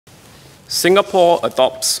Singapore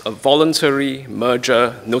adopts a voluntary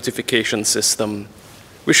merger notification system,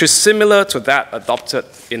 which is similar to that adopted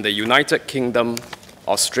in the United Kingdom,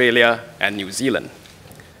 Australia, and New Zealand.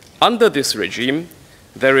 Under this regime,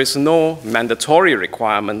 there is no mandatory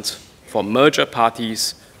requirement for merger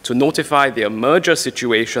parties to notify their merger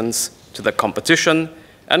situations to the Competition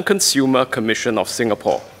and Consumer Commission of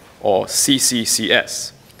Singapore, or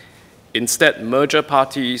CCCS. Instead, merger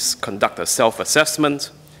parties conduct a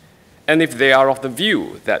self-assessment, and if they are of the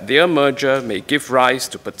view that their merger may give rise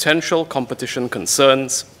to potential competition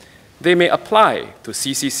concerns, they may apply to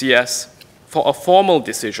CCCS for a formal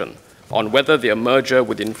decision on whether their merger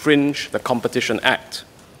would infringe the Competition Act.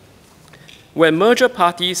 Where merger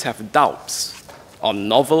parties have doubts on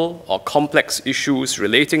novel or complex issues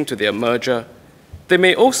relating to their merger, they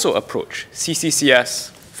may also approach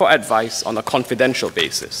CCCS for advice on a confidential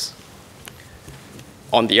basis.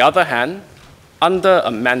 On the other hand, under a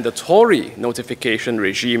mandatory notification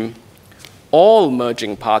regime, all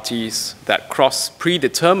merging parties that cross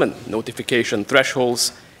predetermined notification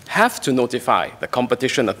thresholds have to notify the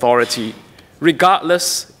competition authority,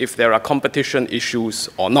 regardless if there are competition issues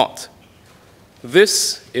or not.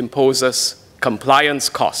 This imposes compliance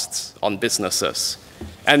costs on businesses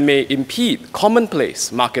and may impede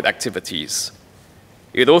commonplace market activities.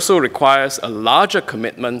 It also requires a larger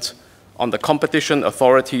commitment on the competition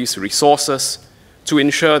authority's resources to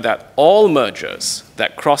ensure that all mergers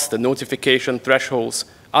that cross the notification thresholds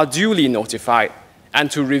are duly notified and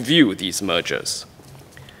to review these mergers.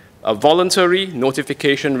 A voluntary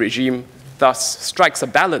notification regime thus strikes a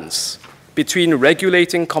balance between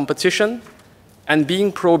regulating competition and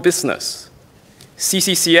being pro-business.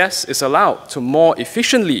 CCCS is allowed to more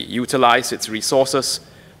efficiently utilize its resources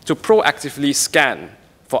to proactively scan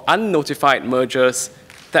for unnotified mergers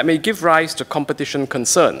that may give rise to competition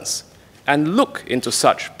concerns and look into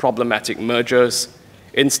such problematic mergers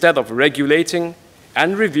instead of regulating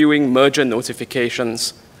and reviewing merger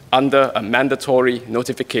notifications under a mandatory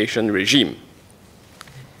notification regime.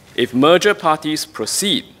 If merger parties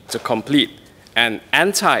proceed to complete an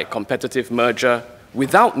anti-competitive merger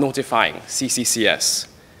without notifying CCCS,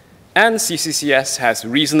 and CCCS has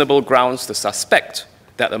reasonable grounds to suspect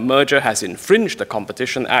that a merger has infringed the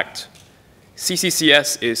Competition Act,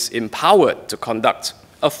 CCCS is empowered to conduct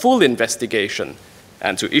a full investigation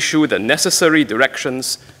and to issue the necessary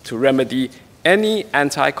directions to remedy any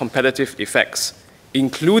anti-competitive effects,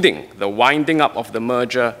 including the winding up of the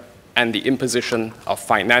merger and the imposition of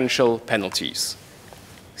financial penalties.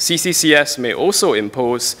 CCCS may also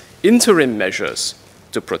impose interim measures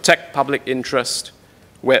to protect public interest,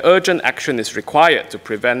 where urgent action is required to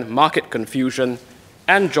prevent market confusion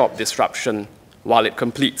and job disruption while it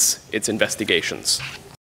completes its investigations.